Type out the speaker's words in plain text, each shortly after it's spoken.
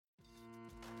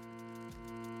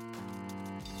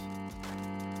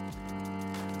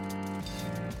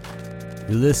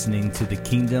You're listening to the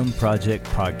Kingdom Project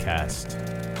Podcast.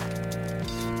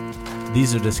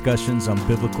 These are discussions on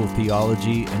biblical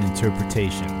theology and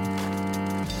interpretation.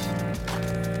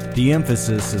 The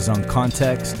emphasis is on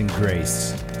context and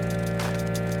grace.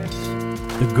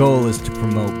 The goal is to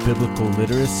promote biblical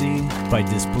literacy by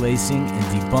displacing and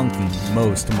debunking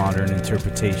most modern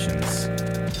interpretations.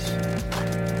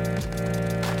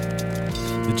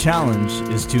 The challenge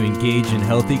is to engage in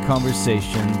healthy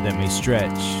conversation that may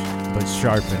stretch but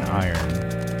sharpen iron.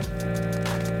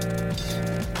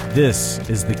 This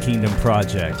is the Kingdom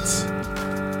Project,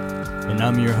 and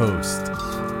I'm your host,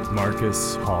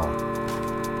 Marcus Hall.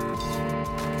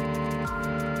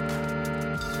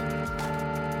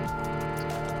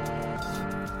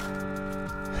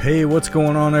 Hey, what's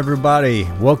going on, everybody?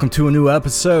 Welcome to a new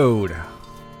episode.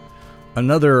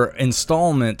 Another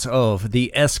installment of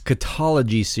the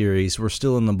Eschatology series. We're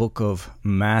still in the book of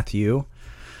Matthew.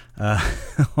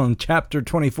 On chapter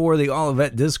 24, the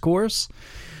Olivet Discourse.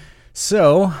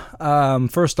 So,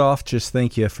 first off, just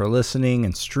thank you for listening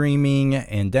and streaming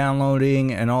and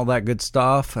downloading and all that good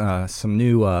stuff. Some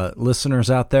new listeners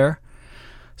out there.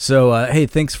 So, hey,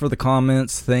 thanks for the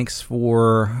comments. Thanks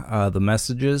for the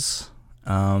messages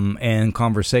and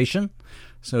conversation.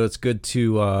 So it's good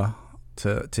to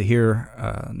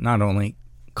hear not only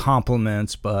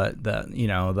compliments, but that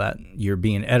that you're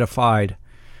being edified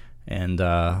and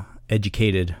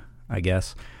educated, I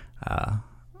guess,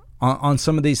 on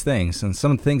some of these things, and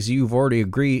some things you've already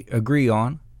agree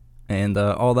on, and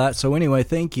all that. So anyway,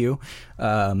 thank you.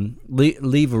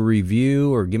 Leave a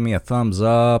review or give me a thumbs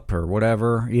up or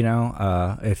whatever.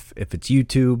 If it's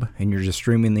YouTube and you're just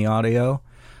streaming the audio,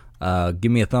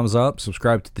 give me a thumbs up.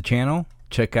 Subscribe to the channel.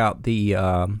 Check out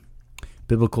the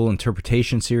biblical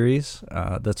interpretation series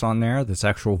that's on there. That's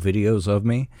actual videos of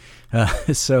me.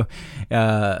 So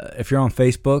if you're on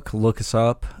Facebook, look us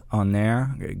up on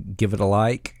there. Give it a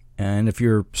like. And if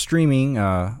you're streaming,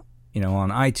 on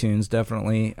iTunes,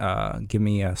 definitely give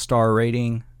me a star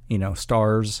rating.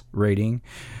 Stars rating,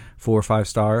 4 or 5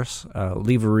 stars.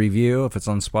 Leave a review. If it's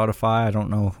on Spotify, I don't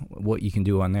know what you can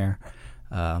do on there.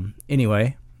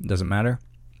 Anyway, it doesn't matter.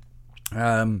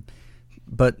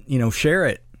 But share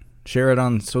it. Share it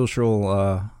on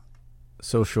social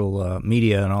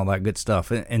media and all that good stuff.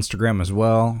 Instagram as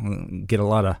well. Get a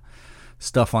lot of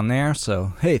stuff on there.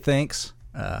 So, hey, thanks.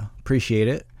 Appreciate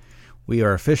it. We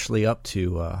are officially up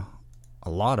to a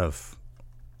lot of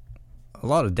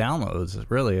downloads,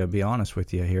 really, I'll be honest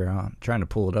with you here. I'm trying to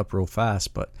pull it up real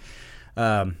fast, but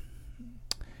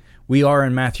we are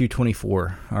in Matthew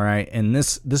 24, all right? And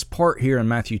this part here in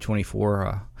Matthew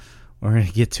 24, we're going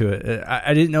to get to it.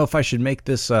 I didn't know if I should make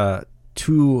this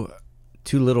two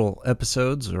little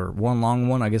episodes or one long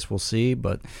one. I guess we'll see.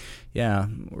 But yeah,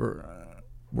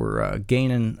 we're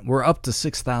gaining. We're up to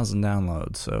 6,000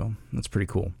 downloads, so that's pretty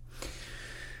cool.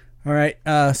 All right,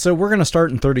 so we're going to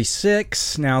start in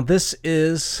 36. Now, this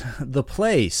is the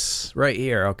place right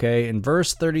here, okay, in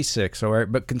verse 36, all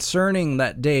right? But concerning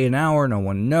that day and hour, no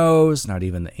one knows, not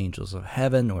even the angels of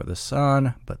heaven or the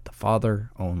Son, but the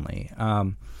Father only.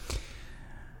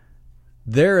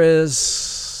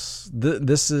 This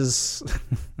is,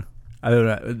 I don't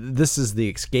know, this is the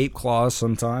escape clause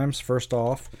sometimes, first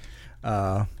off.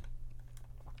 I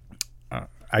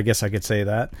guess I could say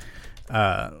that.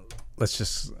 I'm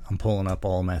pulling up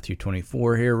all Matthew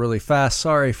 24 here really fast.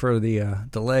 Sorry for the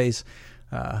delays.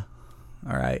 All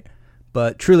right.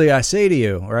 But truly I say to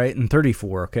you, all right, in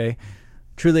 34, okay?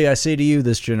 Truly I say to you,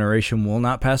 this generation will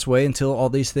not pass away until all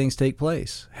these things take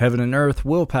place. Heaven and earth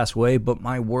will pass away, but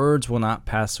my words will not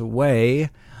pass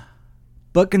away.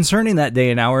 But concerning that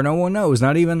day and hour, no one knows,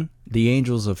 not even the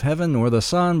angels of heaven nor the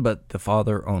Son, but the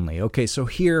Father only. Okay, so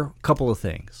here, a couple of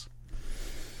things.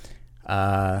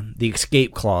 The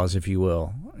escape clause, if you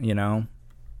will,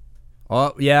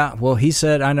 Oh, yeah, well, he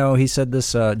said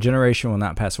this generation will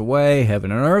not pass away. Heaven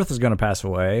and earth is going to pass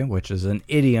away, which is an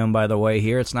idiom, by the way,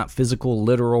 here. It's not physical,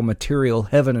 literal, material,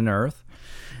 heaven and earth.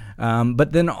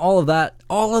 But then all of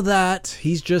that,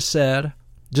 he's just said,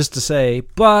 just to say,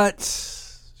 but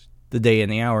the day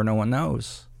and the hour no one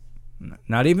knows.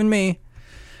 Not even me.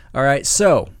 All right,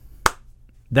 so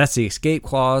that's the escape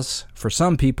clause for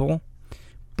some people.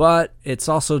 But it's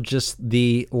also just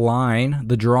the line,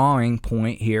 the drawing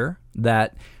point here,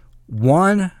 that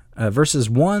verses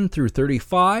 1 through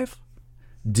 35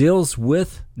 deals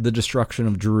with the destruction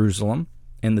of Jerusalem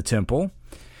and the temple.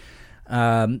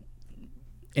 And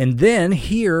then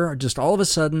here, just all of a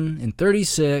sudden, in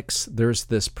 36, there's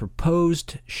this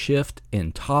proposed shift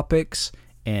in topics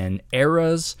and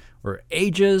eras or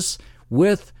ages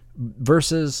with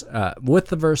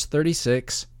the verse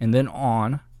 36 and then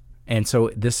on. And so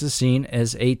this is seen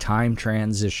as a time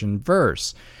transition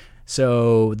verse.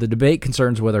 So the debate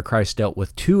concerns whether Christ dealt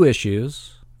with two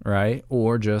issues, right,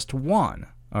 or just one.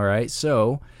 All right.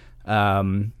 So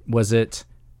was it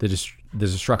the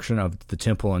destruction of the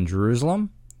temple in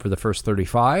Jerusalem for the first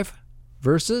 35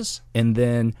 verses, and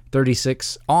then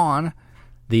 36 on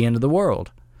the end of the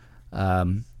world?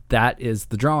 That is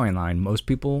the drawing line. Most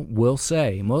people will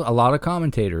say, a lot of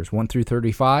commentators, 1 through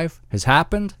 35 has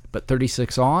happened, but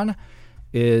 36 on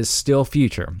is still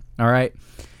future. All right.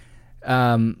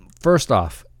 First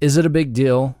off, is it a big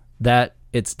deal that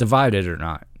it's divided or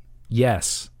not?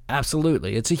 Yes,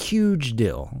 absolutely. It's a huge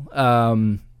deal.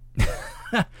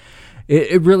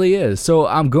 It really is. So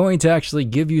I'm going to actually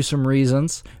give you some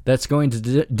reasons that's going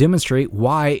to demonstrate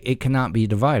why it cannot be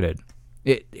divided.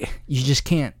 You just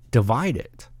can't divide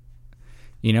it.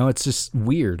 It's just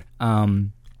weird.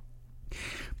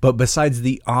 But besides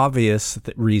the obvious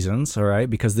reasons, all right,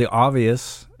 because the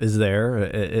obvious is there,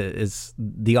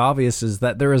 the obvious is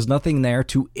that there is nothing there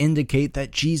to indicate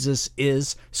that Jesus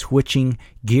is switching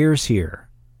gears here.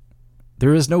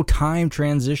 There is no time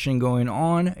transition going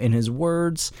on in his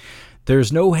words.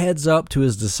 There's no heads up to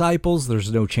his disciples.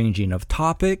 There's no changing of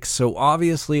topics. So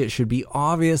obviously it should be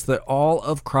obvious that all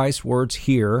of Christ's words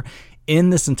here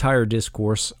in this entire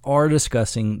discourse are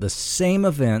discussing the same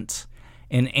event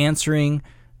and answering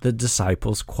the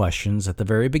disciples' questions at the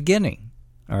very beginning.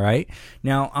 All right.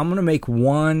 Now I'm going to make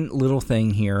one little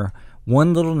thing here,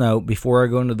 one little note before I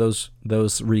go into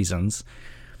those reasons.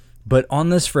 But on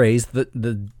this phrase,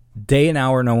 the day and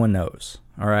hour no one knows.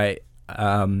 All right.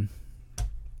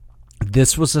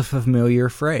 This was a familiar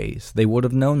phrase. They would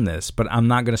have known this, but I'm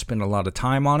not going to spend a lot of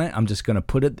time on it. I'm just going to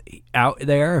put it out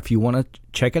there. If you want to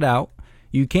check it out,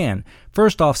 you can.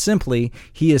 First off, simply,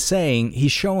 he's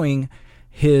showing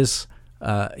his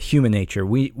human nature.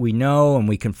 We know and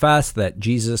we confess that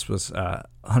Jesus was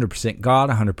 100%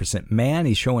 God, 100% man.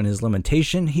 He's showing his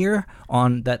limitation here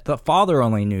on that the Father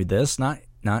only knew this, not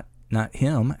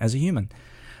him as a human.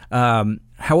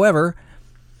 However,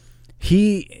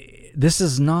 this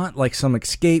is not like some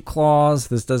escape clause.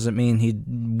 This doesn't mean he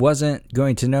wasn't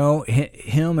going to know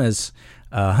him as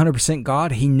 100%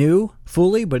 God. He knew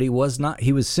fully, but he was not.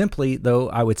 He was simply, though,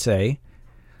 I would say,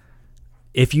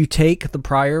 if you take the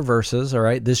prior verses, all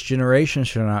right, this generation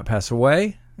shall not pass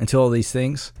away until all these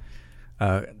things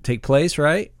take place,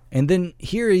 right? And then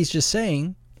here he's just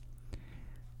saying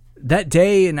that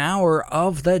day and hour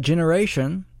of that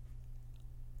generation,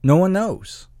 no one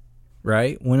knows,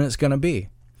 right, when it's going to be.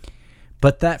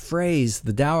 But that phrase,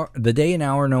 the day and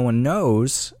hour no one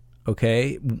knows,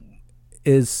 okay,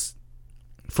 is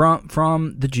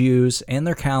from the Jews and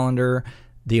their calendar,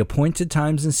 the appointed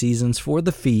times and seasons for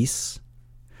the feasts,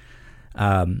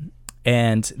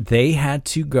 and they had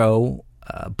to go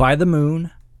by the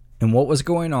moon and what was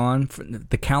going on.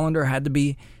 The calendar had to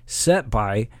be set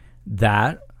by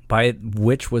that, by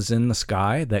which was in the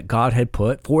sky that God had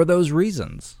put for those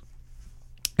reasons.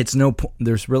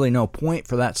 There's really no point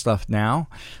for that stuff now.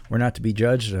 We're not to be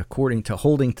judged according to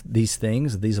holding these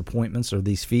things, these appointments, or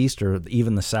these feasts, or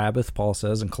even the Sabbath, Paul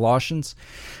says in Colossians.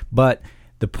 But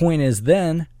the point is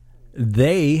then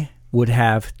they would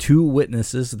have two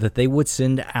witnesses that they would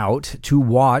send out to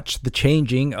watch the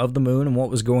changing of the moon and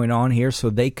what was going on here so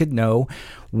they could know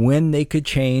when they could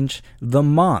change the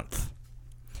month.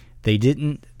 They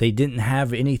didn't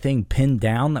have anything pinned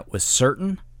down that was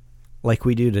certain like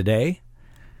we do today.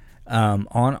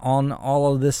 On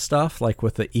all of this stuff, like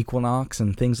with the equinox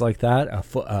and things like that,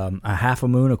 a half a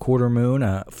moon, a quarter moon,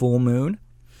 a full moon.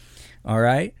 All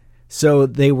right. So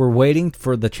they were waiting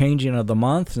for the changing of the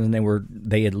month, and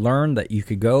they had learned that you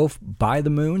could go by the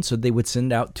moon, so they would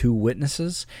send out two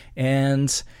witnesses. And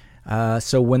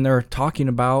so when they're talking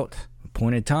about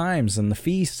appointed times and the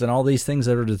feasts and all these things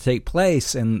that are to take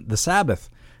place, and the Sabbath,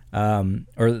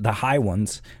 or the high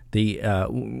ones, the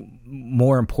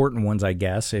more important ones, I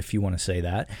guess, if you want to say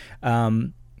that.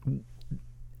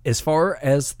 As far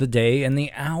as the day and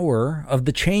the hour of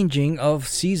the changing of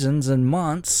seasons and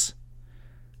months,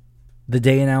 the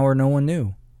day and hour no one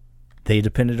knew. They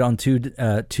depended on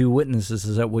two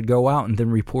witnesses that would go out and then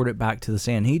report it back to the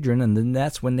Sanhedrin, and then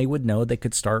that's when they would know they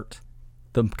could start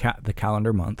the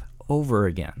calendar month over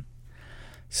again.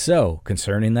 So,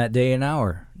 concerning that day and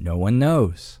hour, no one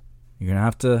knows. You're going to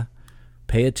have to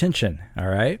pay attention, all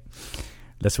right?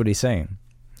 That's what he's saying.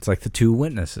 It's like the two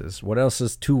witnesses. What else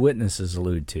does two witnesses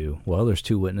allude to? Well, there's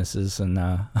two witnesses in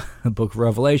the book of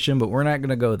Revelation, but we're not going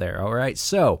to go there, all right?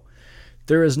 So,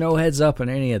 there is no heads up on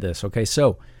any of this, okay?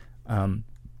 So, one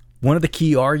of the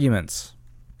key arguments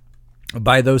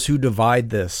by those who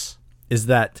divide this is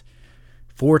that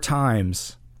 4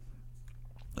 times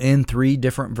in 3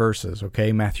 different verses,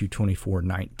 okay? Matthew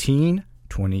 24:19,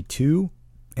 22,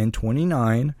 and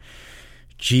 29.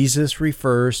 Jesus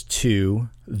refers to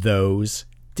those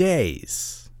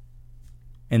days.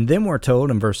 And then we're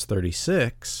told in verse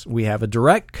 36, we have a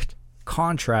direct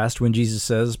contrast when Jesus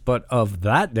says, but of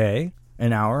that day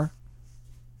and hour,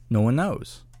 no one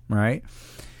knows, right?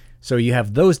 So you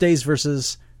have those days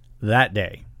versus that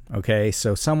day, okay?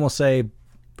 So some will say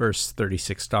verse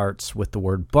 36 starts with the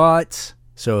word but,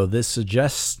 so this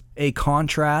suggests a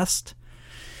contrast.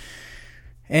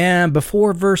 And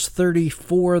before verse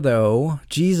 34, though,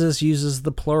 Jesus uses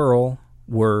the plural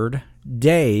word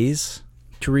days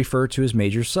to refer to his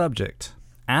major subject.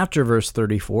 After verse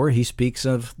 34, he speaks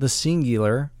of the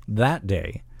singular that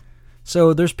day.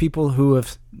 So there's people who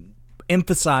have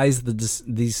emphasized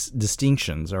these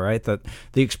distinctions, all right? That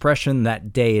the expression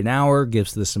that day and hour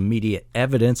gives this immediate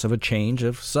evidence of a change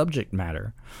of subject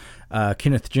matter.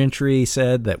 Kenneth Gentry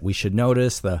said that we should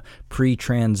notice the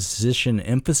pre-transition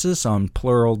emphasis on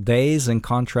plural days in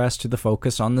contrast to the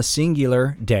focus on the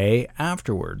singular day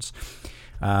afterwards.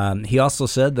 He also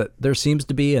said that there seems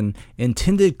to be an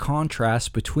intended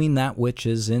contrast between that which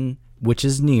is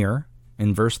near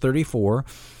in verse 34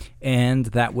 and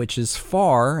that which is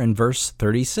far in verse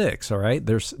 36. All right,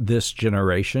 there's this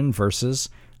generation versus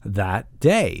that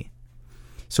day.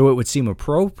 So it would seem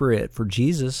appropriate for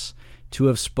Jesus to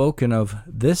have spoken of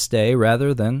this day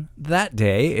rather than that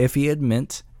day if he had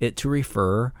meant it to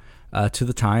refer to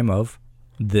the time of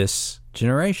this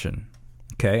generation.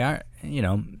 Okay,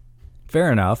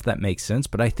 fair enough, that makes sense,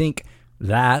 but I think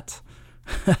that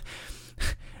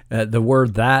the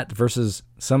word that versus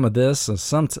some of this is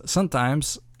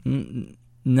sometimes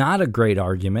not a great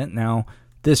argument. Now,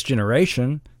 this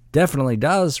generation definitely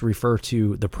does refer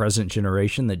to the present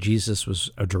generation that Jesus was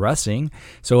addressing.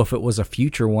 So if it was a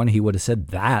future one, he would have said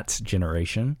that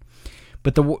generation.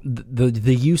 But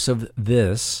the use of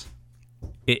this,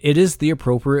 it is the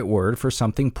appropriate word for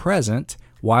something present,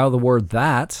 while the word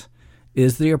that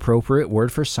is the appropriate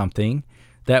word for something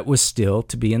that was still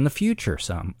to be in the future.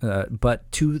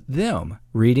 But to them,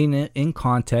 reading it in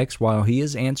context while he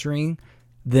is answering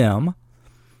them,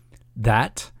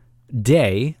 that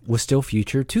day was still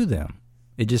future to them.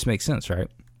 It just makes sense, right?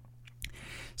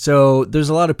 So there's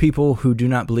a lot of people who do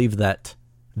not believe that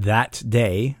that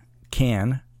day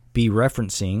can be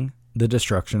referencing the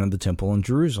destruction of the temple in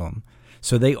Jerusalem.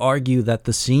 So they argue that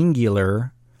the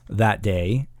singular that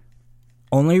day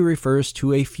only refers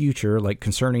to a future, like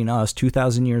concerning us,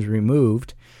 2,000 years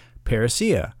removed,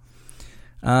 parousia.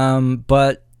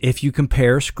 But if you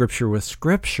compare Scripture with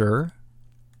Scripture,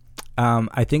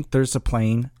 I think there's a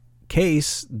plain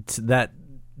case that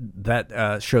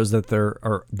shows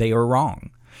that they are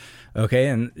wrong. Okay,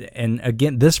 and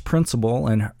again, this principle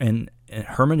in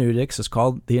hermeneutics is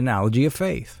called the analogy of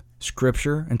faith.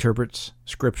 Scripture interprets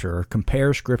Scripture, or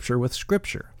compares Scripture with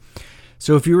Scripture.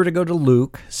 So if you were to go to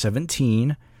Luke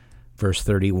 17, verse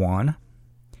 31,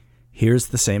 here's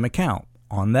the same account.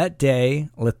 On that day,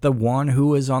 let the one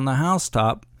who is on the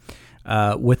housetop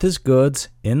with his goods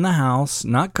in the house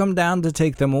not come down to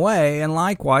take them away, and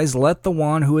likewise let the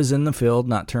one who is in the field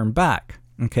not turn back.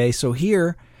 Okay, so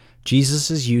here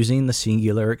Jesus is using the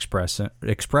singular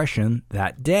expression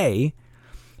that day,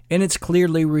 and it's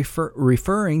clearly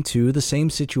referring to the same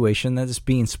situation that is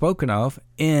being spoken of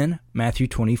in Matthew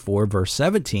 24, verse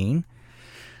 17,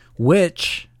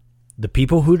 which the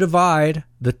people who divide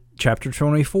the chapter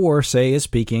 24 say is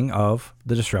speaking of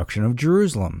the destruction of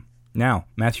Jerusalem. Now,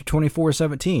 Matthew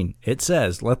 24:17, it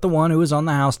says, let the one who is on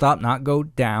the housetop not go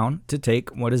down to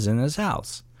take what is in his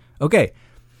house. Okay,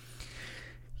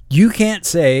 you can't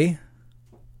say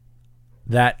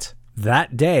that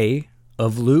that day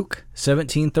of Luke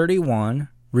 17:31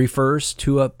 refers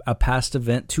to a past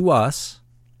event to us,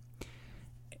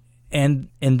 and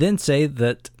then say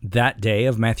that that day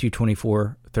of Matthew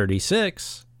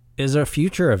 24:36 is a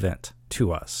future event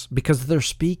to us, because they're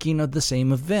speaking of the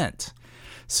same event.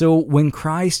 So when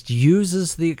Christ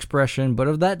uses the expression, but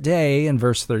of that day, in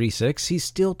verse 36, he's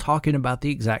still talking about the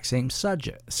exact same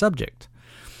subject.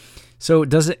 So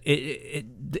it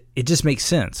just makes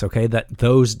sense, okay, that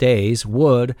those days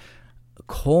would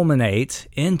culminate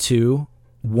into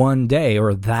one day,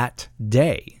 or that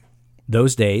day.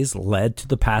 Those days led to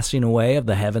the passing away of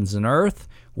the heavens and earth,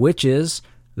 which is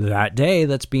that day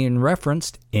that's being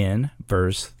referenced in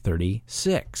verse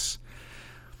 36.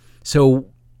 So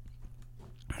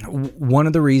one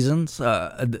of the reasons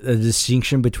a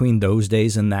distinction between those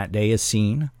days and that day is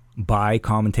seen by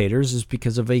commentators is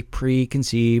because of a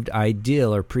preconceived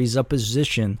ideal or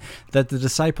presupposition that the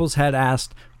disciples had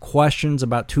asked questions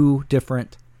about two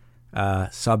different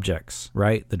subjects,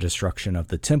 right? The destruction of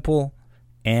the temple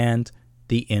and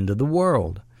the end of the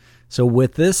world. So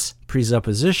with this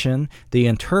presupposition, the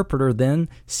interpreter then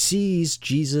sees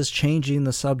Jesus changing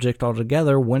the subject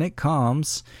altogether when it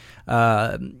comes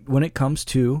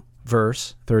to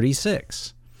verse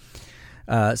 36.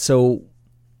 So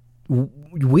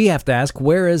we have to ask,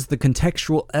 where is the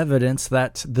contextual evidence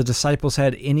that the disciples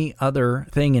had any other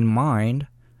thing in mind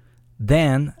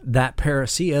than that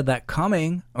parousia, that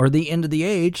coming or the end of the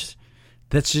age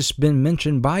that's just been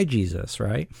mentioned by Jesus,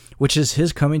 right? Which is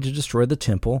his coming to destroy the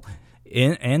temple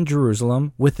and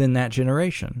Jerusalem within that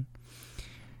generation.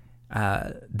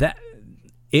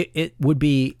 It would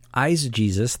be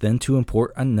eisegesis then to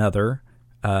import another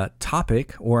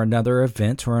topic or another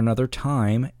event or another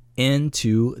time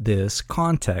into this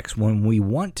context when we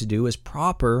want to do is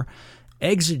proper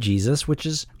exegesis, which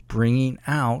is bringing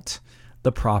out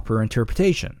the proper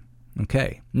interpretation.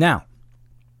 Okay, now,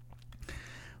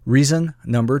 reason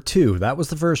number 2. That was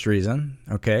the first reason,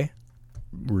 okay?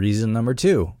 Reason number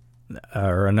 2,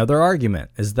 or another argument,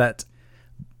 is that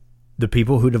the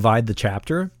people who divide the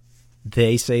chapter,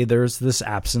 they say there's this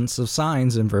absence of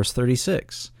signs in verse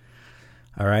 36.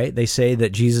 All right, they say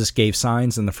that Jesus gave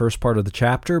signs in the first part of the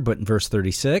chapter, but in verse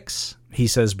 36, he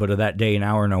says, but of that day and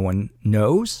hour no one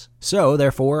knows. So,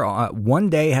 therefore, one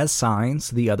day has signs,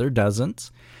 the other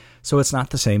doesn't. So it's not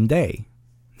the same day.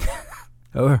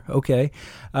 Okay.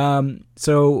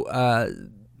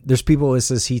 There's people who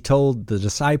says he told the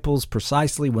disciples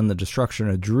precisely when the destruction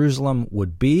of Jerusalem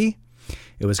would be.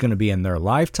 It was going to be in their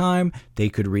lifetime. They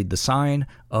could read the sign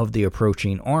of the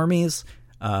approaching armies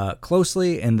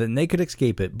closely, and then they could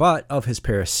escape it. But of his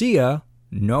parousia,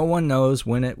 no one knows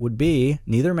when it would be,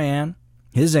 neither man,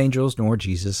 his angels, nor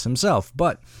Jesus himself.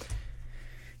 But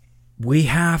we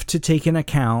have to take into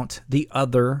account the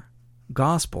other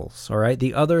Gospels, all right?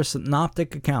 The other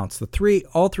synoptic accounts,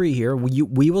 all three here,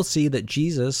 we will see that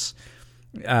Jesus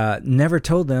never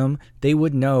told them they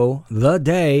would know the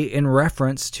day in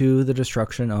reference to the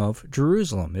destruction of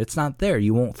Jerusalem. It's not there.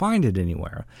 You won't find it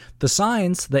anywhere. The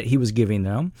signs that he was giving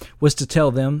them was to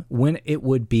tell them when it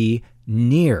would be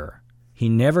near. He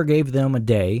never gave them a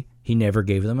day. He never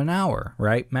gave them an hour,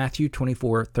 right? Matthew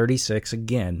 24:36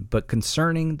 again. But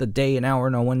concerning the day and hour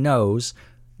no one knows,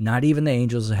 not even the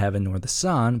angels of heaven nor the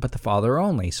Son, but the Father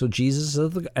only. So Jesus,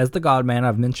 as the God-man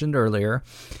I've mentioned earlier,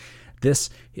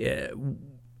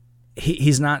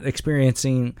 he's not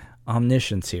experiencing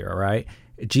omniscience here, right?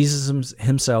 Jesus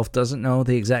himself doesn't know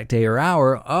the exact day or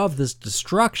hour of this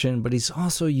destruction, but he's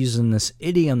also using this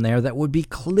idiom there that would be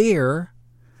clear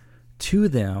to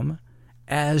them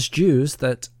as Jews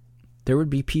that there would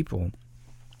be people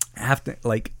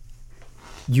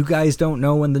you guys don't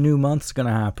know when the new month's going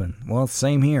to happen. Well,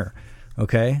 same here.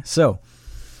 Okay, so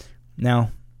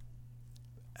now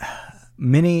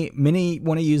many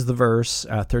want to use the verse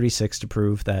 36 to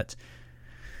prove that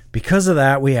because of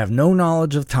that we have no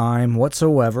knowledge of time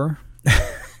whatsoever.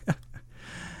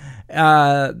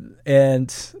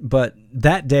 But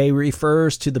that day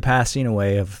refers to the passing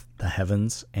away of the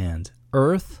heavens and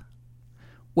earth,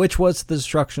 which was the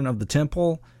destruction of the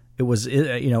temple. It was,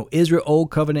 Israel,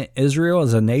 Old Covenant Israel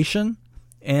as a nation,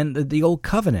 and the Old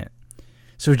Covenant.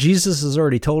 So Jesus has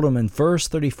already told them in verse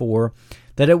 34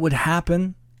 that it would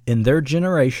happen in their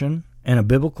generation, and a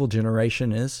biblical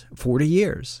generation is 40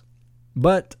 years.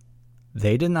 But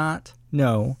they did not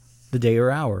know the day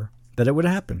or hour that it would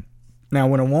happen. Now,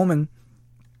 when a woman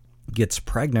gets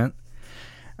pregnant,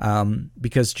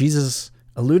 because Jesus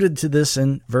alluded to this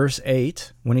in verse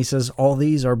 8, when he says, all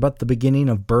these are but the beginning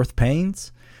of birth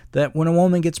pains, that when a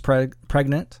woman gets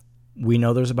pregnant, we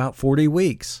know there's about 40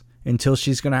 weeks until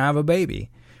she's going to have a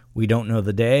baby. We don't know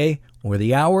the day or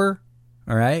the hour,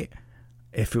 all right?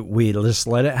 If we just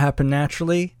let it happen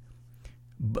naturally,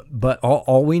 but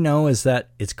all we know is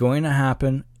that it's going to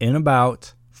happen in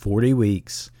about 40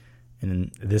 weeks.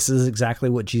 And this is exactly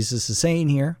what Jesus is saying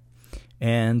here.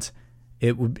 And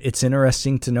it's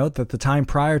interesting to note that the time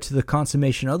prior to the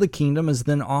consummation of the kingdom is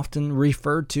then often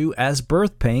referred to as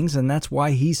birth pangs, and that's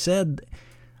why he said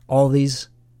all these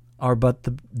are but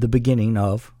the beginning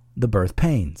of the birth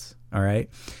pains. All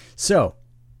right? So,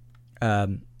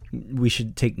 we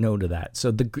should take note of that.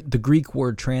 So the Greek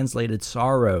word translated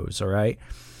sorrows, all right,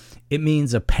 it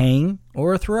means a pain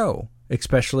or a throe,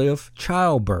 especially of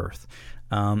childbirth.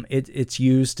 It's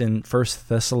used in 1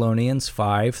 Thessalonians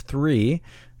 5:3,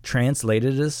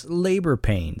 translated as labor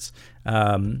pains.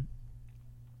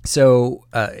 So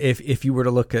if you were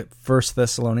to look at 1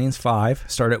 Thessalonians 5,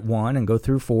 start at 1 and go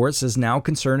through 4, it says, now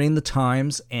concerning the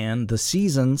times and the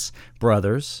seasons,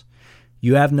 brothers,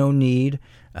 you have no need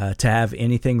to have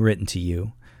anything written to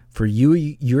you, For you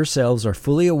yourselves are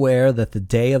fully aware that the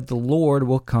day of the Lord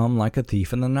will come like a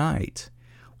thief in the night.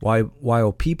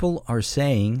 While people are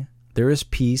saying there is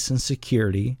peace and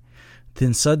security,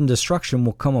 then sudden destruction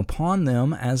will come upon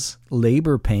them as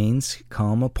labor pains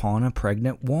come upon a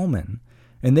pregnant woman,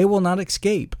 and they will not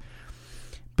escape.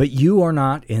 But you are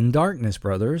not in darkness,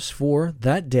 brothers, for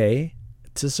that day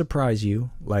to surprise you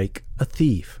like a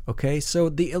thief. Okay, so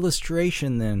the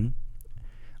illustration then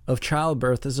of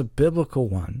childbirth is a biblical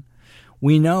one.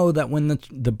 We know that when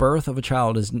the birth of a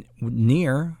child is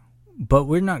near, but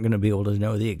we're not going to be able to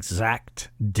know the exact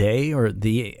day or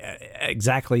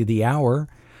exactly the hour.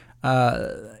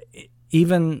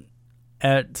 Even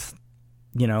at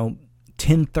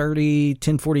 10:30,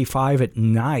 10:45 at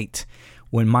night,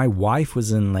 when my wife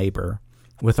was in labor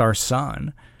with our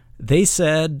son, they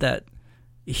said that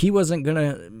he wasn't going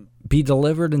to be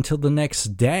delivered until the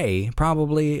next day,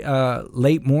 probably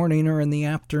late morning or in the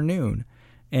afternoon.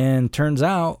 And turns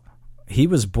out he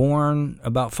was born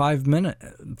about 5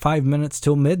 minutes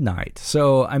till midnight.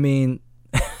 So I mean,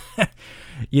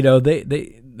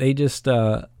 they just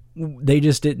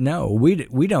didn't know.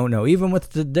 We don't know. Even with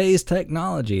today's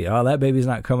technology, that baby's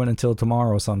not coming until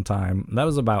tomorrow sometime. That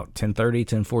was about 10:30,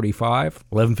 10:45,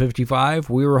 11:55.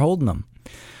 We were holding them.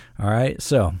 All right.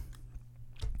 So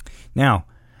now,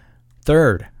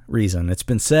 third reason, it's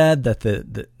been said that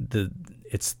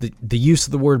it's the use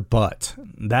of the word "but"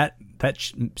 that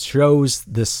shows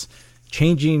this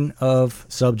changing of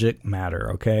subject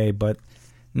matter. Okay, but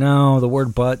no, the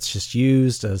word "but's" just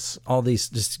used as all these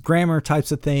just grammar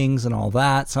types of things and all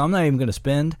that. So I'm not even going to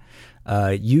spend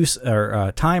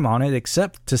time on it,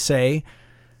 except to say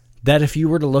that if you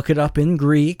were to look it up in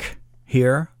Greek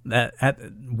here, that at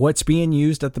what's being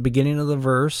used at the beginning of the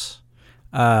verse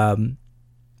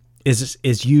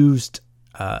is used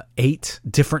 8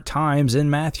 different times in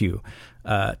Matthew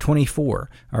 24.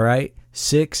 All right,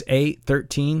 6, 8,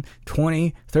 13,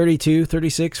 20, 32,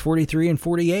 36, 43, and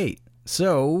 48.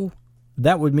 So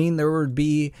that would mean there would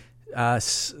be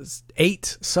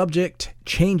 8 subject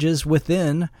changes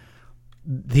within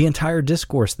the entire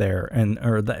discourse there,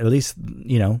 at least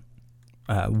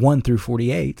 1 through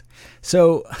 48.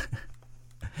 So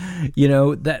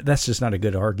that's just not a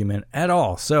good argument at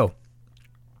all. So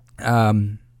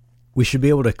we should be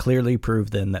able to clearly prove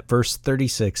then that verse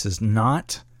 36 is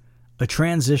not a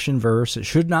transition verse. It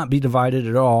should not be divided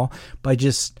at all by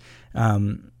just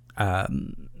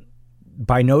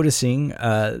by noticing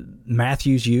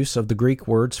Matthew's use of the Greek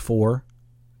words for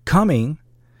coming.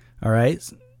 All right,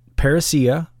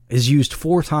 parousia is used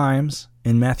 4 times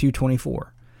in Matthew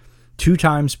 24, 2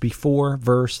 times before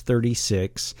verse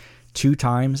 36, 2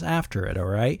 times after it. All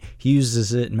right, he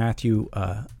uses it in Matthew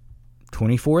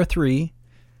 24:3,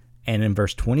 and in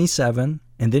verse 27,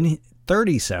 and then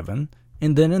 37,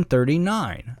 and then in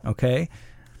 39. Okay,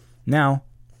 now,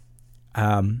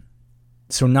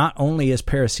 so not only is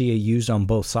parousia used on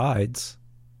both sides,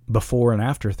 before and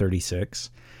after 36,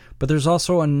 but there's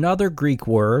also another Greek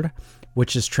word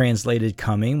which is translated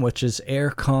coming, which is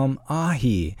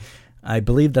erchomai. I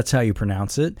believe that's how you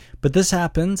pronounce it. But this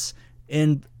happens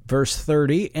in verse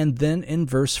 30 and then in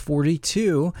verse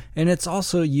 42, and it's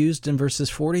also used in verses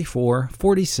 44,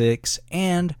 46,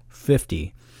 and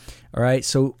 50. All right,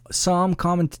 so some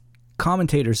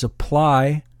commentators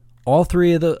apply all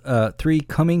 3 of the 3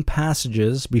 coming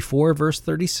passages before verse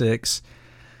 36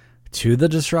 to the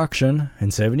destruction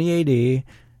in 70 AD,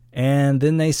 and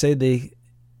then they say the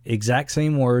exact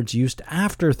same words used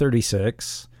after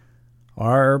 36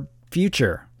 are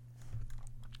future.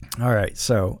 All right,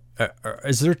 so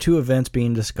is there 2 events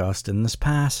being discussed in this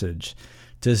passage?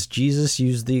 Does Jesus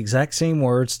use the exact same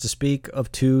words to speak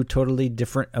of 2 totally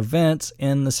different events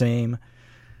in the same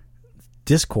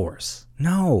discourse?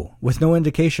 No. With no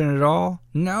indication at all?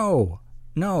 No,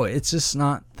 it's just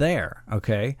not there.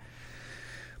 Okay.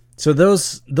 So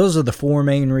those are the 4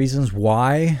 main reasons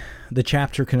why the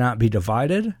chapter cannot be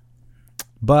divided.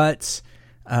 But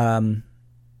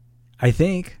I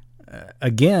think,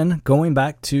 again, going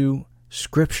back to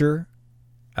Scripture,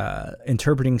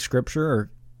 interpreting Scripture or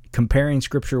comparing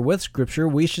Scripture with Scripture,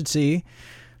 we should see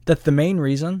that the main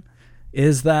reason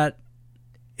is that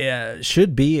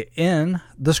should be in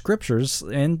the Scriptures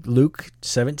in Luke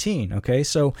 17. Okay,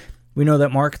 so we know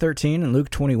that Mark 13 and Luke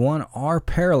 21 are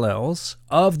parallels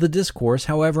of the discourse.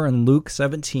 However, in Luke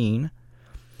 17,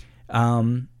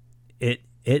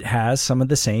 it has some of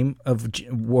the same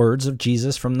words of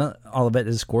Jesus from the Olivet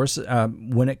Discourse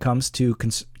when it comes to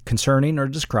concerning or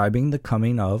describing the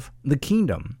coming of the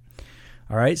kingdom.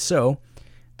 All right, so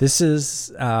this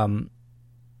is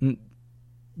in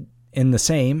the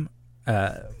same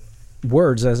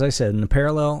words, as I said, in the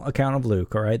parallel account of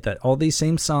Luke, all right, that all these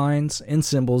same signs and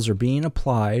symbols are being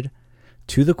applied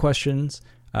to the question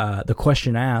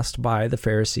asked by the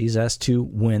Pharisees as to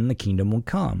when the kingdom would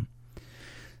come.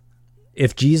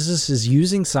 If Jesus is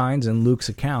using signs in Luke's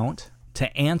account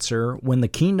to answer when the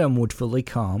kingdom would fully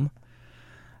come,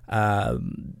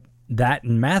 that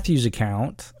in Matthew's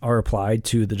account are applied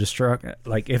to the destruction.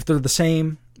 Like, if they're the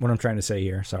same, what I'm trying to say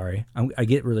here, sorry, I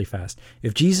get really fast.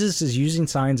 If Jesus is using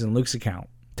signs in Luke's account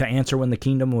to answer when the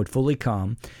kingdom would fully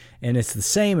come, and it's the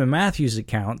same in Matthew's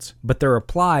accounts, but they're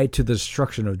applied to the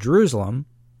destruction of Jerusalem,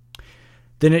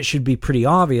 then it should be pretty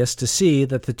obvious to see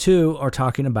that the two are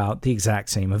talking about the exact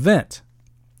same event.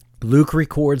 Luke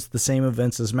records the same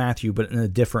events as Matthew, but in a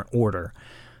different order.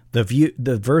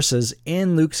 The verses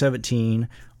in Luke 17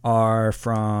 are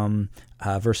from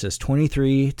verses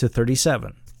 23 to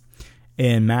 37.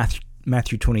 In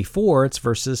Matthew 24, it's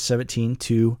verses 17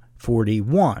 to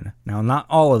 41. Now, not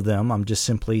all of them. I'm just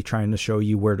simply trying to show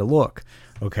you where to look.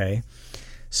 Okay.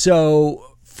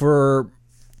 So for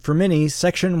many,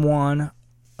 section 1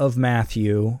 of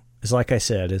Matthew is, like I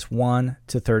said, is 1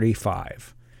 to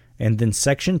 35. And then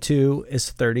section 2 is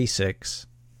 36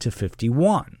 to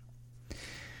 51.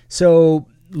 So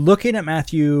looking at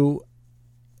Matthew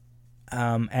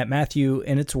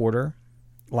in its order,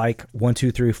 like 1,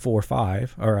 2, 3, 4,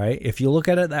 5, all right, if you look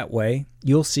at it that way,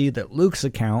 you'll see that Luke's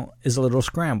account is a little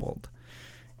scrambled.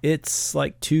 It's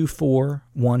like 2, 4,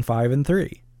 1, 5, and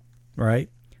 3, right?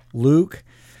 Luke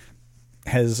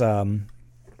has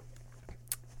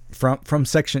from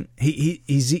section,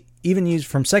 he's even used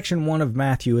from section 1 of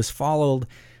Matthew is followed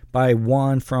by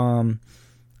one from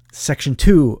section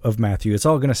 2 of Matthew. It's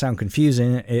all going to sound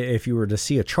confusing if you were to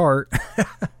see a chart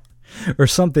or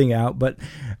something out, but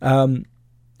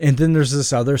and then there's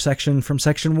this other section from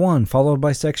section 1 followed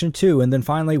by section 2, and then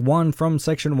finally one from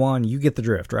section 1. You get the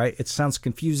drift, right? It sounds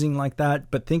confusing like that,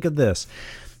 but think of this.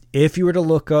 If you were to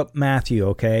look up Matthew,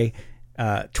 okay,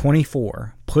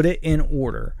 24, put it in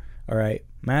order, all right?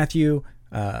 Matthew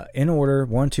in order,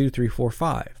 1, 2, 3, 4,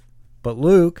 5. But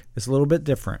Luke is a little bit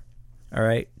different. All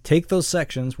right, take those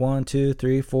sections, 1, 2,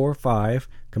 3, 4, 5,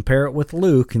 compare it with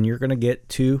Luke, and you're going to get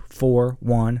 2, 4,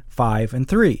 1, 5, and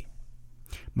 3.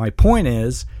 My point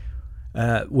is,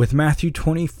 with Matthew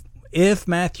 20, if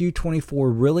Matthew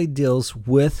 24 really deals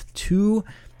with two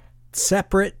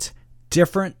separate,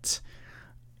 different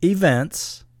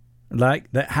events like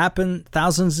that happen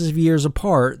thousands of years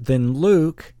apart, then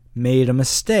Luke made a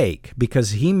mistake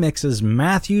because he mixes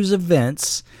Matthew's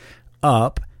events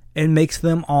up and makes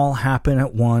them all happen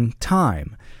at one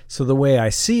time. So the way I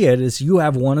see it is you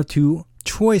have one of two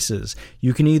choices.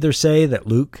 You can either say that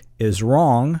Luke is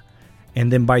wrong,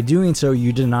 and then by doing so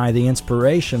you deny the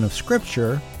inspiration of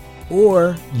Scripture,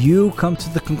 or you come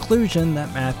to the conclusion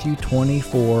that Matthew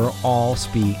 24 all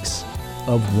speaks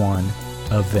of one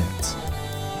event.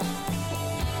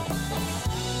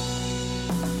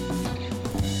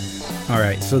 All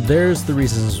right, so there's the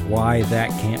reasons why that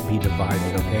can't be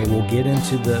divided, okay? We'll get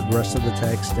into the rest of the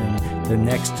text in the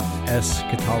next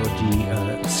Eschatology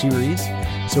series.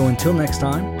 So until next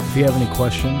time, if you have any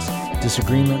questions,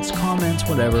 disagreements, comments,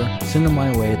 whatever, send them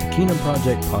my way at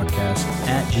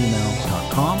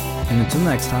thekingdomprojectpodcast@gmail.com. And until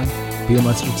next time, be a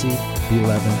mustard seed, be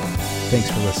leaven.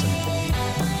 Thanks for listening.